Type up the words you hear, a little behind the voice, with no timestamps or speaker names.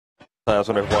times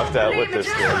when I've walked out with this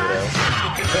thing,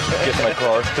 get my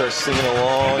car, start singing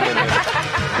along, and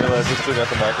then realize I still got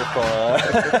the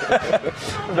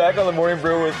microphone on. Back on the Morning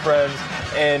Brew with friends,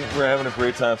 and we're having a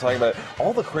great time talking about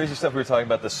all the crazy stuff we were talking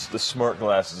about, the smart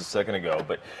glasses a second ago,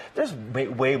 but there's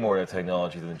way more to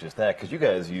technology than just that, because you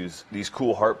guys use these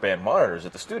cool heart band monitors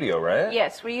at the studio, right?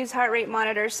 Yes, we use heart rate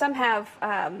monitors. Some have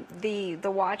the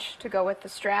watch to go with the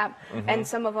strap, and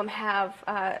some of them have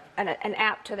an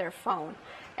app to their phone.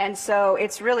 And so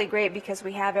it's really great because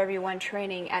we have everyone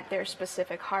training at their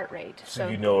specific heart rate. So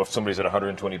you know if somebody's at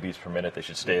 120 beats per minute, they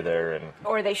should stay there, and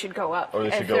or they should go up. Or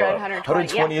they should if go they're up. At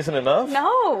 120 isn't enough?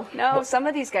 No. What? Some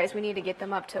of these guys we need to get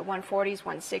them up to 140s,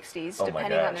 160s,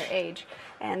 depending on their age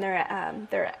and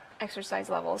their exercise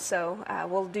levels. So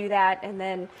we'll do that, and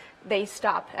then they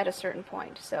stop at a certain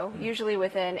point. So usually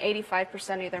within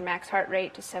 85% of their max heart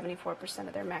rate to 74%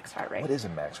 of their max heart rate. What is a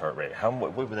max heart rate?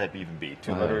 What would that even be?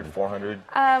 200, 400?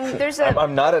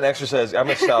 I'm not an exercise.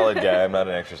 I'm a solid guy. I'm not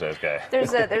an exercise guy.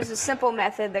 There's a simple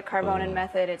method, the Carbonin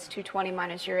method. It's 220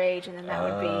 minus your age, and then that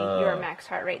would be your max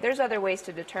heart rate. There's other ways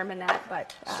to determine that,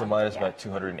 but so mine is about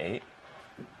 208.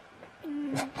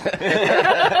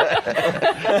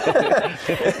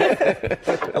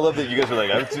 I love that you guys are like,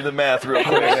 I'm do the math real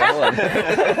quick.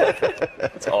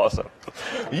 That's awesome.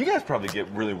 You guys probably get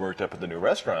really worked up at the new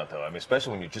restaurant, though. I mean,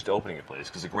 especially when you're just opening a place,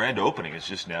 because the grand opening is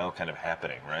just now kind of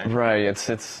happening, right? Right.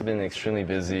 It's been extremely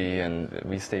busy, and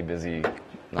we stay busy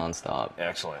nonstop.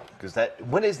 Excellent. Because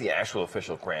when is the actual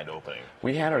official grand opening?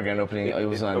 We had our grand opening. It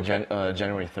was on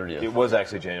January 30th. It was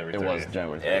actually January 30th. It was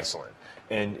January 30th. Excellent.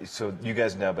 And so you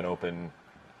guys have now been open.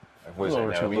 What is it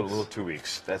now? 2 weeks. A little 2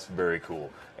 weeks. That's very cool.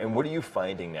 And what are you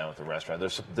finding now at the restaurant?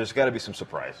 There's got to be some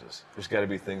surprises. There's got to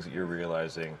be things that you're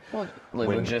realizing. Well,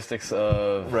 logistics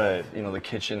of the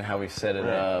kitchen, how we set it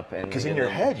up, and because in your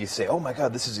head you say, "Oh my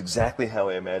God, this is exactly how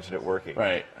I imagine it working."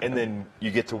 Right. And then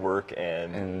you get to work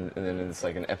and then it's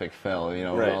like an epic fail.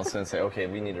 Right. All of a sudden say, "Okay,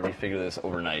 we need to refigure this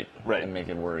overnight and make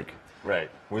it work."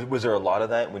 Right. Was there a lot of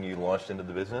that when you launched into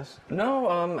the business? No.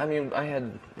 I mean, I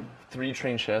had 3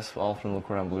 trained chefs, all from Le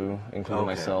Cordon Bleu, including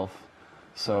myself.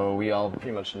 So we all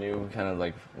pretty much knew kind of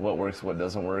like what works, what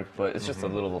doesn't work. But it's just the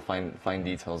little fine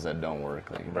details that don't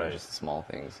work, like just the small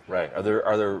things. Right. Are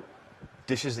there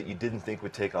dishes that you didn't think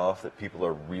would take off that people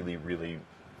are really, really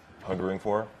hungering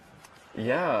for?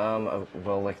 Yeah,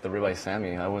 well, like the ribeye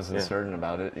Sammy, I wasn't certain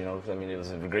about it. I mean, it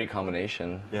was a great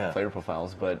combination, flavor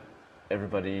profiles, but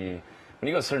everybody, when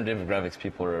you go to certain demographics,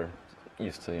 people are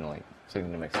used to, like sitting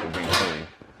to Mexico green chili.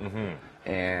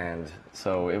 And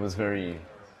so it was very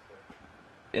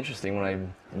interesting when I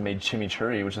made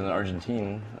chimichurri, which is an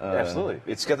Argentine. Absolutely.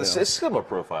 It's got the similar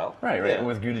profile. Right,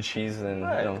 with Gouda cheese,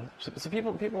 and so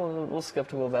people are a little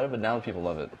skeptical about it, but now people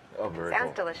love it. Oh, very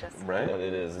Sounds delicious. Right? Yeah,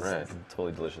 it is. It's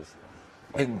totally delicious.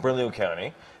 In Bernalillo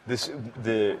County,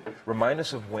 remind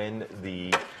us of when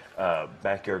the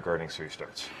backyard gardening series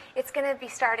starts. It's going to be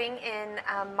starting in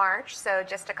March, so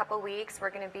just a couple weeks. We're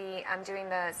going to be doing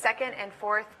the 2nd and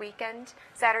 4th weekend,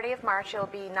 Saturday of March. It'll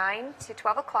be 9 to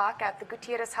 12 o'clock at the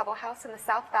Gutierrez Hubble House in the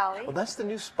South Valley. Well, that's the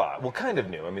new spot. Well, kind of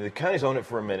new. I mean, the county's owned it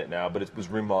for a minute now, but it was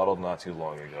remodeled not too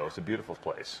long ago. It's a beautiful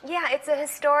place. Yeah, it's a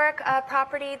historic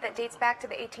property that dates back to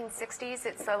the 1860s.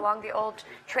 It's along the old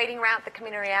trading route, the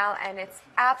Camino Real, and it's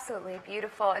absolutely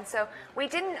beautiful. And so we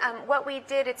didn't, what we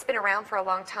did, it's been around for a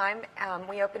long time.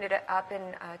 We opened it up in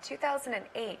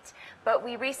 2008, but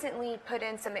we recently put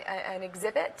in an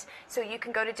exhibit, so you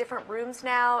can go to different rooms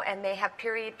now, and they have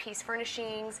period piece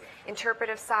furnishings,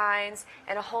 interpretive signs,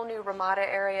 and a whole new Ramada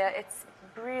area. It's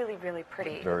really, really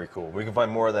pretty. Very cool. We can find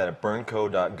more of that at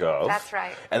burnco.gov. That's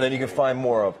right. And then you can find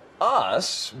more of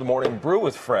us, The Morning Brew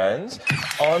with Friends,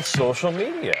 on social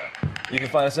media. You can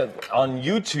find us on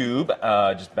YouTube,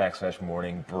 just /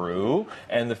 Morning Brew.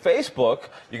 And the Facebook,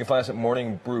 you can find us at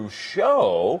Morning Brew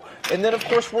Show. And then, of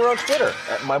course, we're on Twitter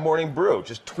at My Morning Brew.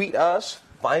 Just tweet us.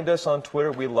 Find us on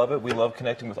Twitter. We love it. We love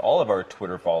connecting with all of our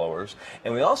Twitter followers.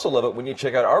 And we also love it when you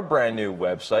check out our brand new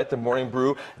website,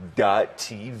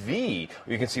 themorningbrew.tv.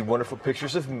 You can see wonderful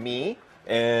pictures of me.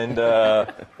 And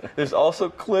there's also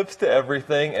clips to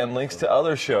everything and links to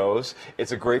other shows.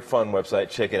 It's a great, fun website.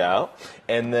 Check it out.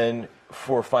 And then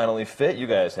for Finally Fit, you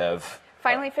guys have...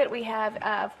 Finally Fit, we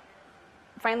have...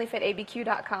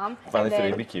 finallyfitabq.com.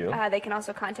 FinallyFitABQ. They can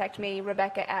also contact me,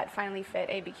 Rebecca, at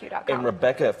finallyfitabq.com. And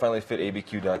Rebecca at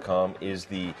finallyfitabq.com is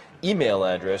the email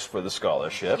address for the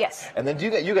scholarship. Yes. And then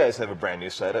you guys have a brand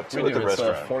new site up too at the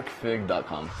restaurant.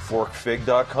 Forkfig.com.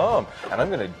 Forkfig.com. And I'm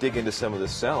going to dig into some of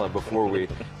this salad before we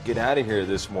get out of here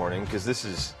this morning, because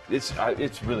it's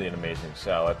really an amazing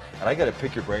salad. And I got to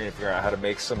pick your brain and figure out how to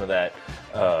make some of that,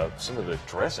 some of the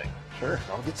dressing. Sure.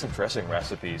 I'll get some dressing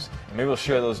recipes. And maybe we'll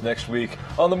share those next week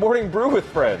on the Morning Brew with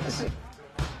Friends.